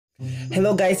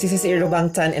Hello guys, this is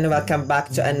Irobangtan and welcome back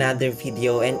to another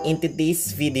video. And in today's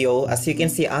video, as you can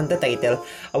see on the title,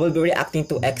 I will be reacting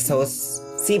to EXO's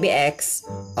CBX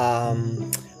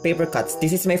paper cuts.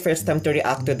 This is my first time to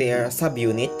react to their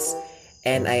subunits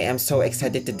and I am so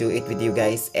excited to do it with you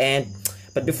guys.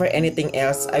 But before anything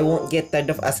else, I won't get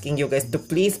tired of asking you guys to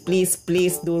please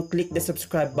do click the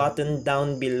subscribe button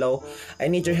down below. I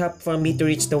need your help for me to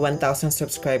reach the 1,000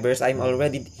 subscribers. I'm on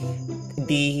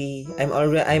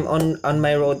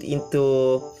my road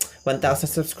into 1,000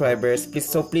 subscribers.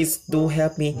 Please do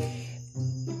help me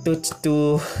to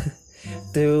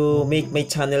to make my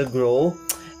channel grow.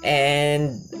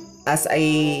 And as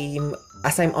I'm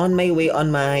on my way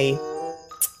on my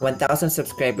 1,000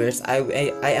 subscribers, I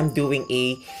am doing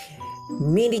a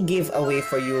mini giveaway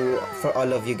for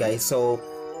all of you guys. So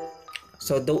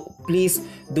please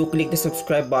do click the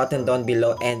subscribe button down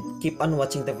below and keep on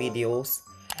watching the videos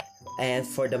and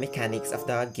for the mechanics of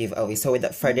the giveaway. So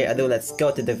without further ado, let's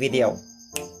go to the video.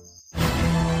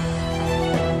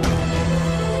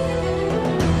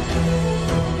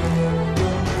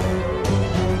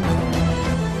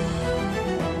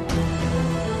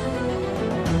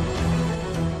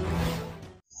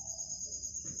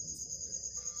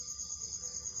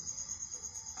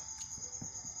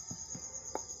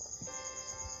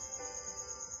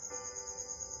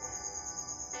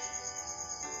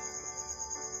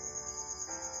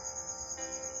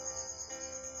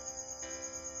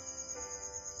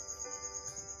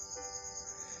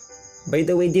 By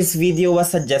the way, this video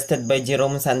was suggested by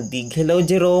Jerome Sandig. Hello,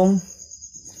 Jerome!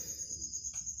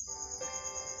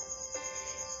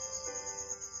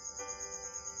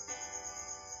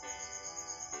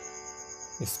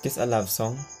 Is this a love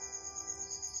song?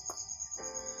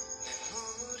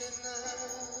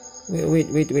 Wait.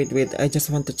 I just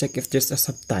want to check if there's a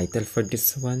subtitle for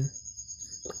this one.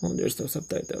 Oh, there's no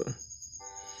subtitle.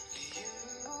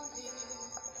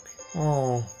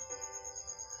 Oh.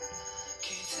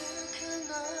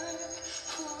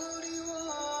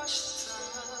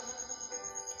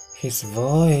 His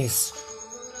voice.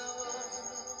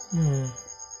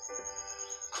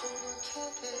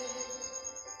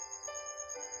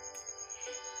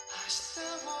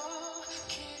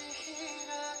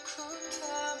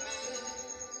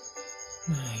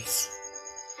 Nice.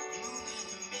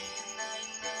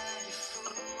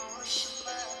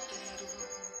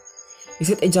 Is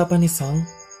it a Japanese song?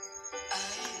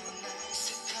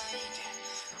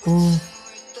 Oh.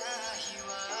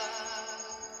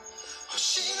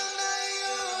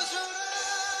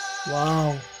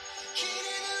 Wow.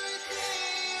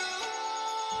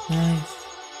 Nice.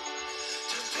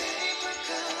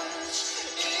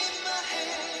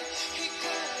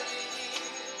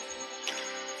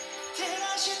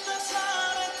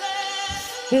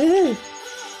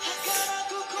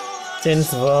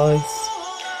 Jen's voice.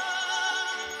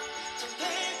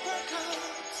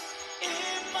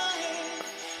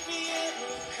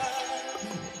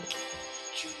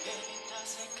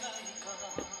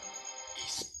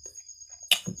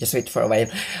 Just wait for a while.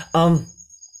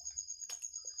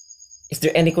 Is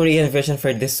there any Korean version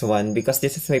for this one? Because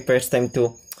this is my first time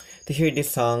to hear this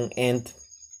song. And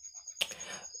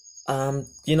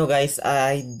you know guys,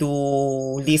 I do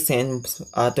listen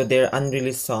to their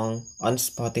unreleased song on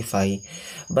Spotify,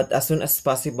 but as soon as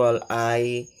possible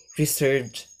I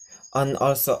research on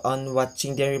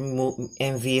watching their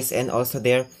MVs and also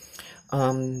their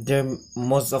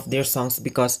most of their songs,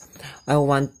 because I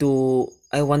want to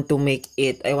make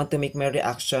my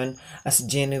reaction as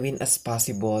genuine as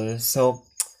possible. So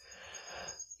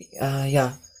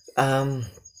yeah,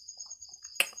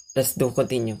 let's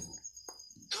continue.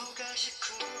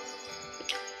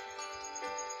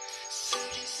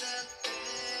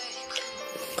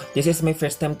 This is my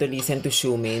first time to listen to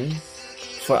Shumin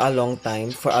for a long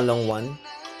one.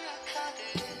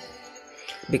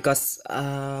 Because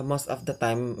most of the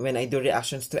time when I do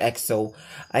reactions to EXO,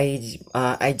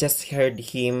 I just heard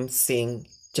him sing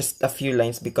just a few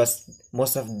lines, because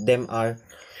most of them are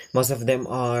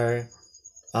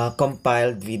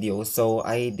compiled videos, so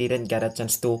I didn't get a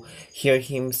chance to hear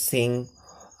him sing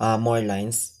more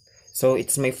lines. So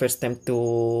it's my first time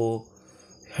to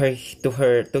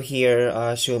hear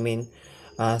Shumin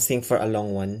sing for a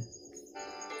long one.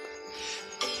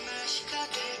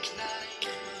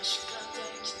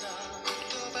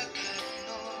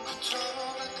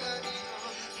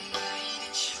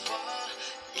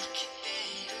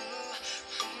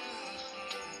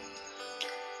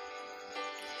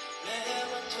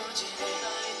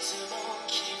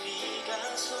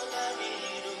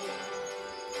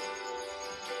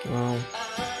 Wow.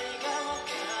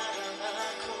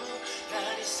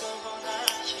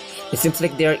 It seems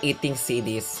like they are eating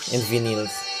CDs and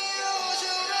vinyls.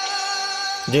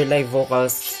 Their live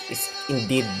vocals is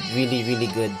indeed really, really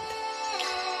good.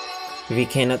 We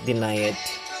cannot deny it.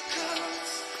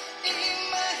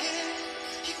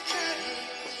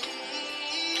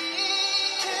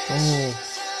 Oh.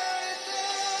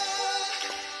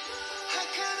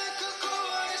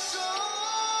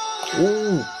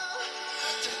 Ooh.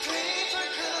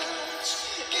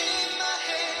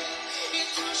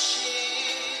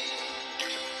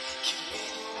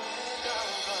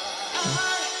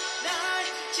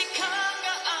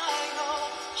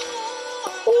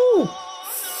 Ooh.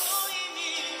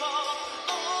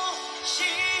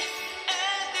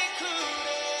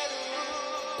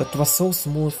 That was so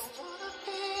smooth.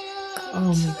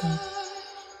 Oh my god.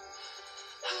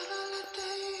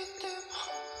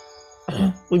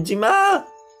 Ujima!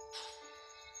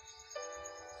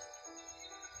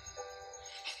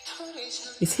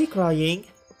 Is he crying?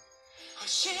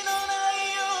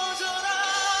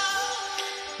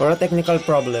 Or a technical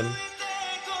problem?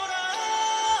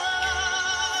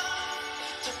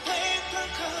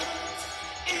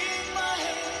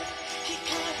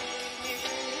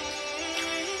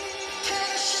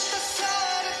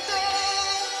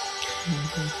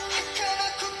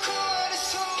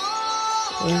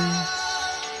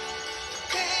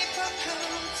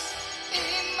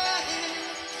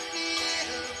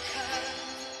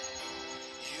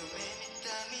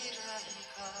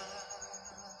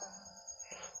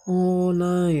 Oh,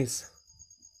 nice.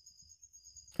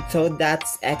 So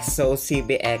that's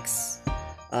exo-cbx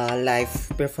live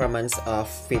performance of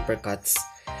Paper Cuts,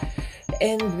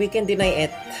 and we can deny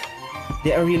it.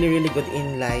 They are really, really good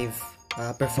in live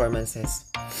performances.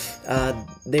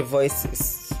 Their voice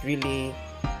is really,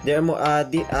 they're more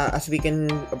as we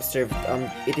can observe,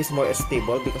 it is more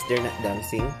stable because they're not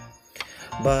dancing.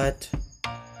 But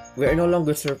we are no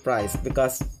longer surprised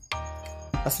because,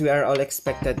 as we are all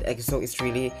expected, EXO is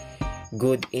really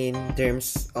good in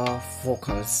terms of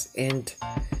vocals, and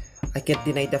I can't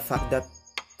deny the fact that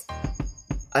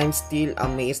I'm still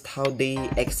amazed how they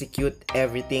execute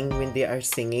everything when they are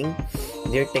singing.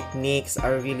 Their techniques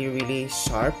are really, really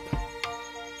sharp,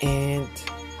 and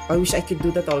I wish I could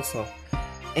do that also.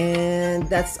 And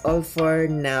that's all for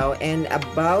now. And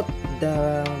about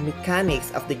the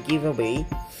mechanics of the giveaway,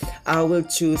 I will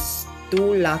choose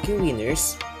 2 lucky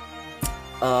winners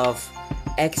of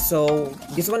EXO.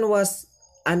 This one was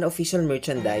unofficial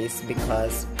merchandise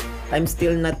because I'm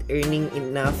still not earning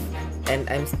enough and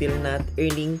I'm still not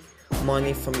earning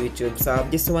money from YouTube. So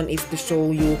this one is to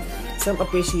show you some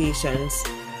appreciations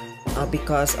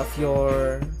because of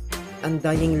your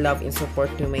undying love and support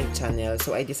to my channel.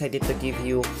 So I decided to give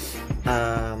you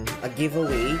a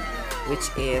giveaway,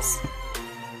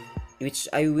 which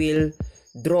I will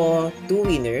draw 2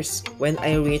 winners when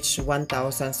I reach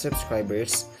 1,000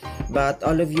 subscribers. But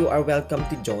all of you are welcome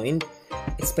to join,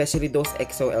 especially those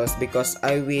EXO-Ls, because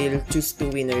I will choose 2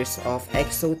 winners of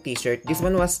EXO t-shirt. This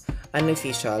one was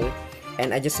unofficial,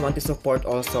 and I just want to support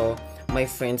also my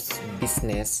friend's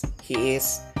business.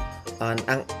 His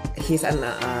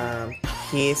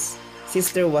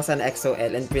sister was an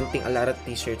EXO-L and printing a lot of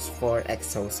t-shirts for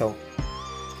EXO. So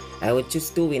I would choose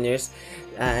 2 winners.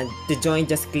 And to join,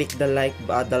 just click the like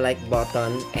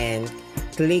button and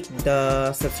click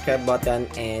the subscribe button,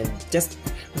 and just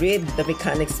read the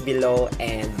mechanics below.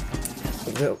 And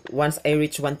once I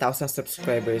reach 1,000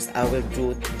 subscribers, I will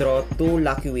draw 2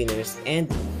 lucky winners. And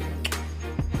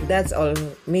that's all.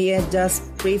 May I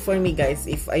just pray for me, guys.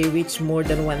 If I reach more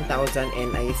than 1,000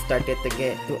 and I started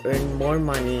to earn more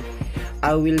money,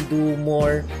 I will do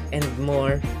more and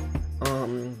more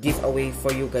giveaway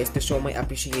for you guys to show my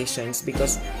appreciations,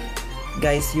 because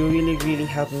guys, you really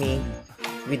helped me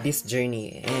with this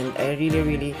journey, and I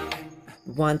really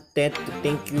wanted to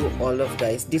thank you all of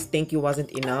guys. This thank you wasn't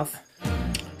enough,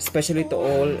 especially to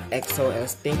all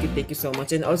EXO-Ls. Thank you so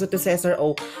much. And also to Cesar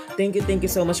O, thank you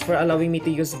so much for allowing me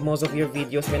to use most of your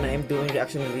videos when I am doing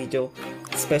reaction video,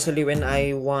 especially when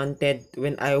I want to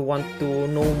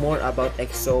know more about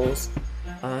EXO's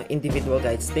individual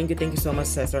guides. Thank you so much,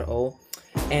 Cesar O.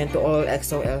 And to all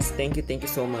EXO-Ls, thank you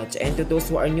so much. And to those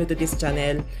who are new to this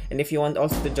channel, and if you want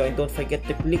also to join, don't forget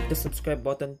to click the subscribe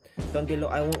button down below.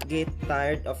 I won't get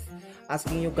tired of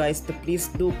asking you guys to please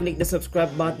do click the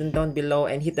subscribe button down below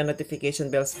and hit the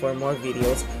notification bells for more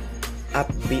videos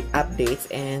updates.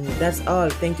 And that's all.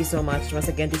 Thank you so much. Once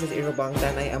again, this is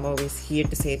Irobangtan. I am always here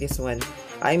to say this one.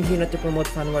 I am here not to promote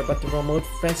fan war but to promote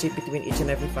friendship between each and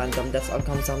every fandom. That's all.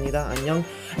 감사합니다. 안녕.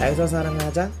 EXO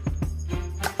사랑하자.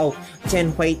 Oh,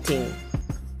 Chen Huiting.